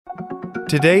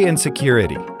Today in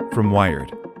Security from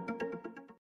Wired.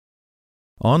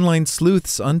 Online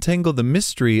sleuths untangle the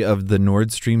mystery of the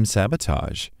Nord Stream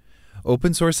sabotage.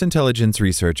 Open source intelligence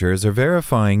researchers are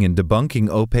verifying and debunking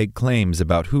opaque claims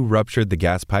about who ruptured the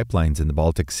gas pipelines in the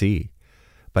Baltic Sea.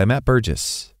 By Matt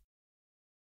Burgess.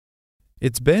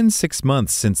 It's been 6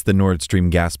 months since the Nord Stream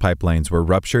gas pipelines were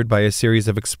ruptured by a series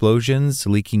of explosions,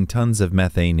 leaking tons of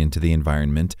methane into the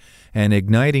environment and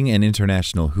igniting an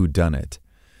international whodunit.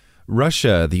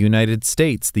 Russia, the United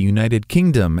States, the United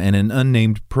Kingdom, and an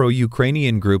unnamed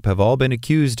pro-Ukrainian group have all been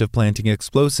accused of planting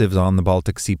explosives on the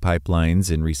Baltic Sea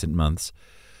pipelines in recent months.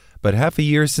 But half a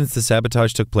year since the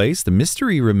sabotage took place, the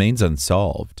mystery remains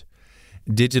unsolved.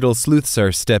 Digital sleuths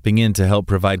are stepping in to help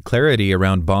provide clarity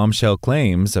around bombshell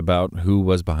claims about who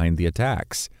was behind the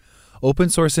attacks. Open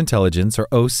source intelligence, or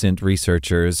OSINT,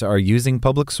 researchers are using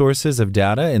public sources of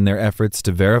data in their efforts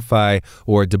to verify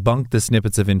or debunk the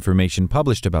snippets of information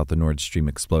published about the Nord Stream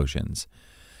explosions.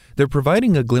 They're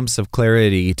providing a glimpse of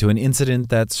clarity to an incident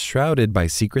that's shrouded by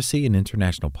secrecy and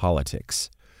international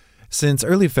politics. Since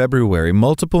early February,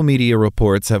 multiple media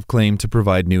reports have claimed to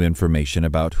provide new information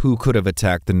about who could have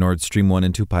attacked the Nord Stream 1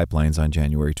 and 2 pipelines on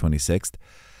January 26th.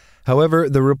 However,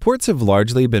 the reports have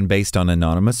largely been based on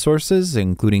anonymous sources,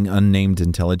 including unnamed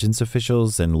intelligence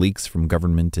officials and leaks from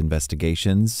government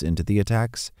investigations into the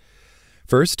attacks.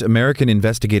 First, American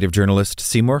investigative journalist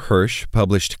Seymour Hersh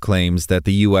published claims that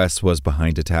the U.S. was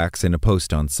behind attacks in a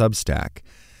post on Substack.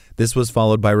 This was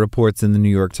followed by reports in the New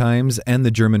York Times and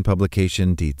the German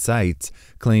publication Die Zeit,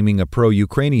 claiming a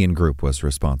pro-Ukrainian group was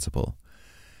responsible.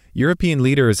 European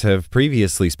leaders have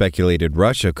previously speculated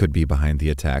Russia could be behind the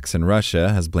attacks, and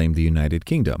Russia has blamed the United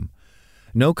Kingdom.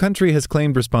 No country has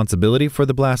claimed responsibility for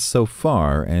the blasts so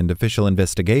far, and official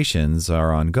investigations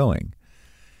are ongoing.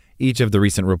 Each of the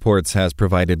recent reports has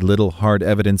provided little hard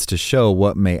evidence to show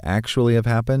what may actually have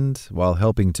happened, while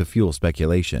helping to fuel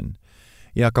speculation.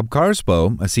 Jakob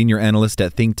Karsbo, a senior analyst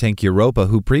at think tank Europa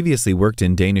who previously worked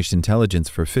in Danish intelligence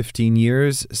for 15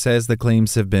 years, says the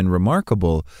claims have been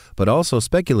remarkable, but also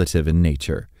speculative in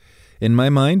nature. In my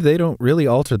mind, they don't really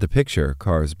alter the picture,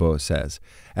 Karsbo says,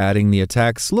 adding the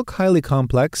attacks look highly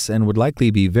complex and would likely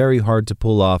be very hard to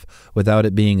pull off without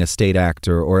it being a state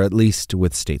actor or at least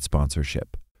with state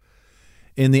sponsorship.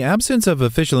 In the absence of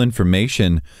official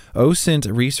information, OSINT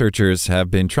researchers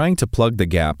have been trying to plug the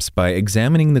gaps by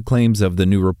examining the claims of the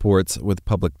new reports with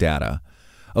public data.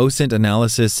 OSINT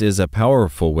analysis is a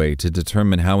powerful way to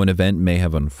determine how an event may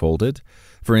have unfolded.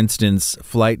 For instance,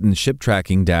 flight and ship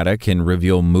tracking data can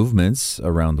reveal movements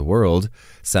around the world.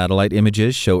 Satellite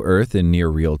images show Earth in near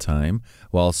real time,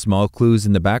 while small clues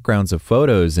in the backgrounds of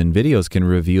photos and videos can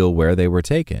reveal where they were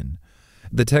taken.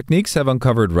 The techniques have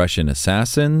uncovered Russian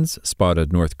assassins,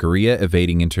 spotted North Korea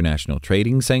evading international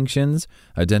trading sanctions,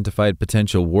 identified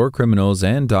potential war criminals,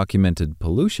 and documented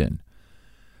pollution.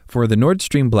 For the Nord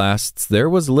Stream blasts, there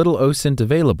was little OSINT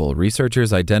available.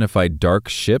 Researchers identified dark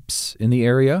ships in the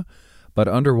area, but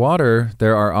underwater,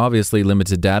 there are obviously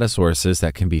limited data sources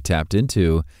that can be tapped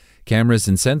into. Cameras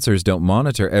and sensors don't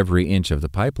monitor every inch of the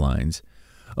pipelines.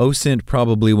 OSINT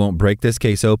probably won't break this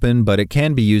case open, but it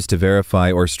can be used to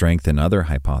verify or strengthen other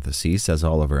hypotheses, says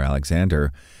Oliver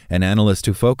Alexander, an analyst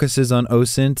who focuses on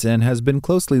OSINT and has been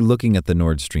closely looking at the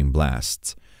Nord Stream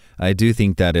blasts. I do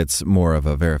think that it's more of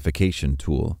a verification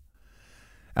tool.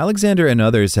 Alexander and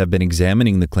others have been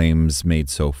examining the claims made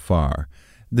so far.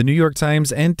 The New York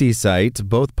Times and Die Zeit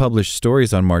both published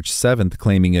stories on March 7th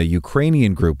claiming a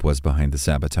Ukrainian group was behind the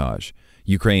sabotage.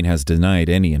 Ukraine has denied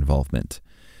any involvement.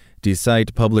 Die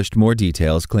Zeit published more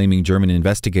details, claiming German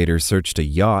investigators searched a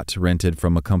yacht rented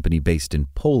from a company based in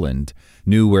Poland,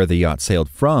 knew where the yacht sailed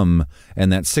from,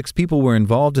 and that 6 people were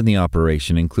involved in the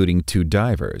operation, including 2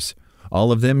 divers.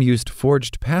 All of them used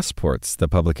forged passports, the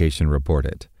publication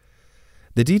reported.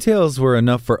 The details were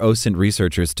enough for OSINT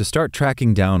researchers to start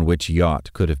tracking down which yacht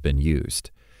could have been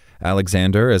used.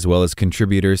 Alexander, as well as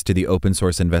contributors to the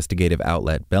open-source investigative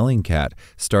outlet Bellingcat,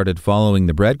 started following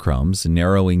the breadcrumbs,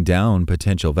 narrowing down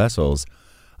potential vessels.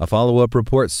 A follow-up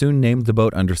report soon named the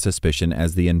boat under suspicion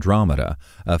as the Andromeda,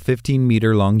 a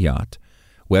 15-meter-long yacht.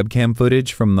 Webcam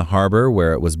footage from the harbor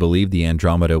where it was believed the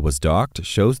Andromeda was docked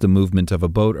shows the movement of a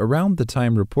boat around the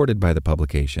time reported by the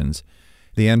publications.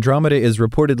 The Andromeda is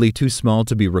reportedly too small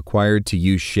to be required to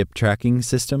use ship tracking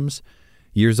systems.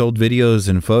 Years-old videos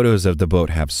and photos of the boat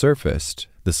have surfaced.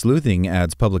 The sleuthing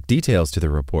adds public details to the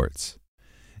reports.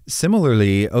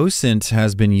 Similarly, OSINT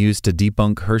has been used to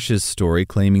debunk Hersh's story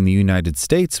claiming the United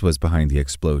States was behind the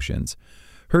explosions.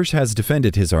 Hersh has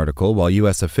defended his article, while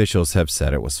U.S. officials have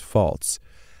said it was false.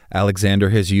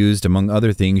 Alexander has used, among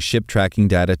other things, ship tracking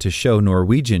data to show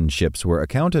Norwegian ships were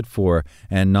accounted for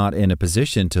and not in a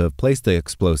position to have placed the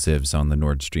explosives on the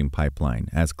Nord Stream pipeline,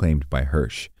 as claimed by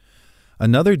Hirsch.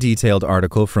 Another detailed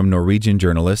article from Norwegian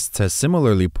journalists has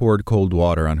similarly poured cold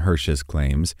water on Hirsch's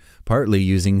claims, partly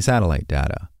using satellite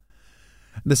data.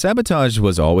 The sabotage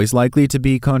was always likely to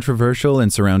be controversial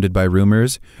and surrounded by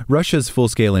rumors. Russia's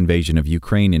full-scale invasion of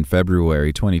Ukraine in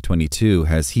February 2022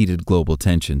 has heated global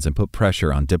tensions and put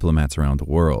pressure on diplomats around the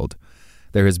world.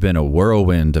 There has been a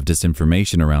whirlwind of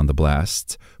disinformation around the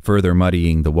blasts, further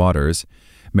muddying the waters.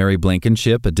 Mary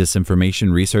Blankenship, a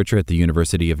disinformation researcher at the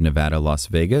University of Nevada, Las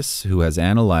Vegas, who has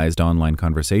analyzed online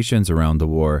conversations around the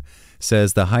war,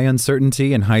 says the high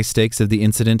uncertainty and high stakes of the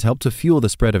incident helped to fuel the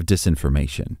spread of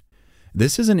disinformation.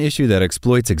 This is an issue that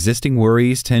exploits existing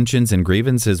worries, tensions, and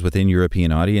grievances within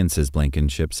European audiences,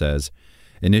 Blankenship says.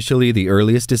 Initially, the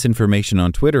earliest disinformation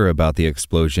on Twitter about the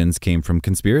explosions came from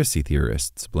conspiracy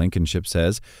theorists, Blankenship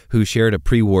says, who shared a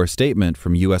pre-war statement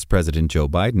from U.S. President Joe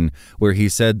Biden where he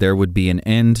said there would be an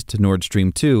end to Nord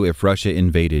Stream 2 if Russia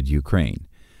invaded Ukraine.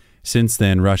 Since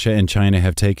then, Russia and China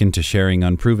have taken to sharing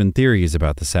unproven theories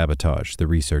about the sabotage, the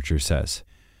researcher says.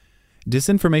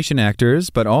 Disinformation actors,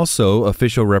 but also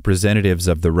official representatives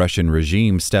of the Russian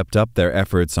regime, stepped up their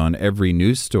efforts on every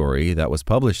news story that was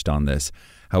published on this,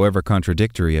 however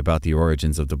contradictory about the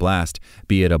origins of the blast,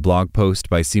 be it a blog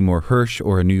post by Seymour Hersh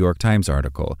or a New York Times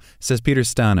article, says Peter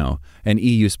Stano, an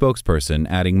EU spokesperson,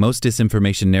 adding most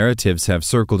disinformation narratives have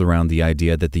circled around the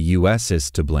idea that the U.S. is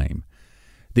to blame.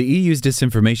 The EU's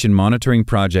disinformation monitoring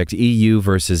project EU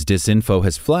versus Disinfo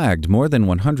has flagged more than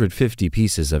 150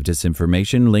 pieces of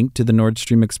disinformation linked to the Nord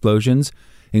Stream explosions,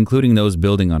 including those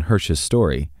building on Hirsch's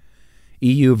story.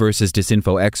 EU versus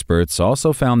Disinfo experts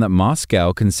also found that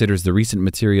Moscow considers the recent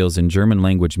materials in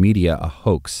German-language media a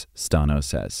hoax, Stano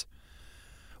says.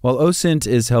 While OSINT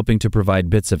is helping to provide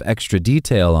bits of extra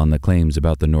detail on the claims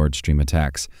about the Nord Stream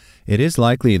attacks, it is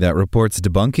likely that reports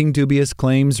debunking dubious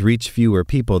claims reach fewer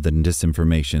people than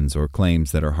disinformations or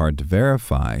claims that are hard to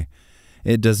verify.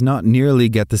 It does not nearly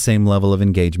get the same level of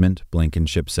engagement,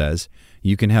 Blankenship says.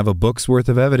 You can have a book's worth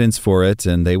of evidence for it,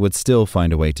 and they would still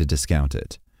find a way to discount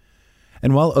it.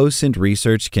 And while OSINT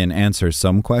research can answer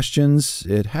some questions,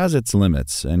 it has its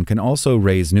limits and can also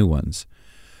raise new ones.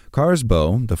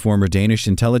 Karsbo, the former Danish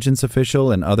intelligence official,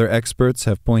 and other experts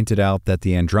have pointed out that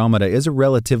the Andromeda is a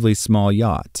relatively small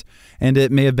yacht, and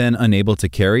it may have been unable to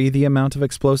carry the amount of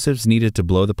explosives needed to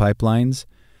blow the pipelines.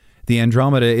 The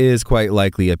Andromeda is quite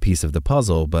likely a piece of the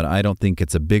puzzle, but I don't think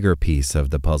it's a bigger piece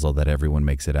of the puzzle that everyone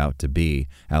makes it out to be,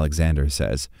 Alexander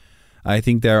says. I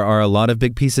think there are a lot of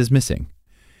big pieces missing.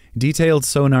 Detailed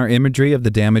sonar imagery of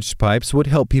the damaged pipes would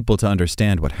help people to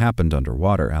understand what happened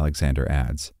underwater, Alexander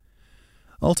adds.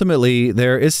 Ultimately,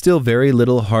 there is still very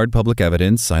little hard public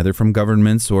evidence, either from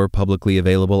governments or publicly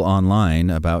available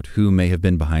online, about who may have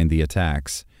been behind the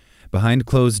attacks. Behind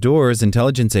closed doors,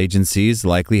 intelligence agencies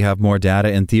likely have more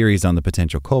data and theories on the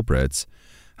potential culprits.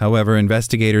 However,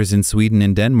 investigators in Sweden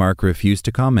and Denmark refused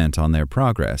to comment on their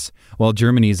progress, while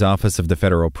Germany's Office of the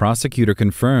Federal Prosecutor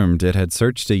confirmed it had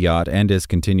searched a yacht and is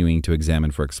continuing to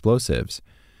examine for explosives.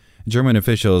 German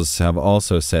officials have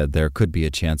also said there could be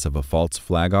a chance of a false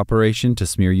flag operation to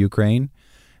smear Ukraine,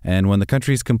 and when the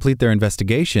countries complete their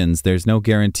investigations, there's no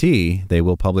guarantee they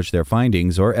will publish their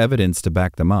findings or evidence to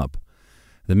back them up.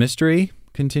 The mystery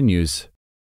continues.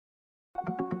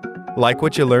 Like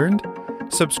what you learned?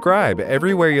 Subscribe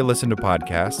everywhere you listen to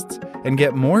podcasts and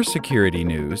get more security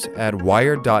news at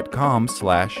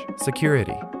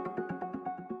wired.com/security.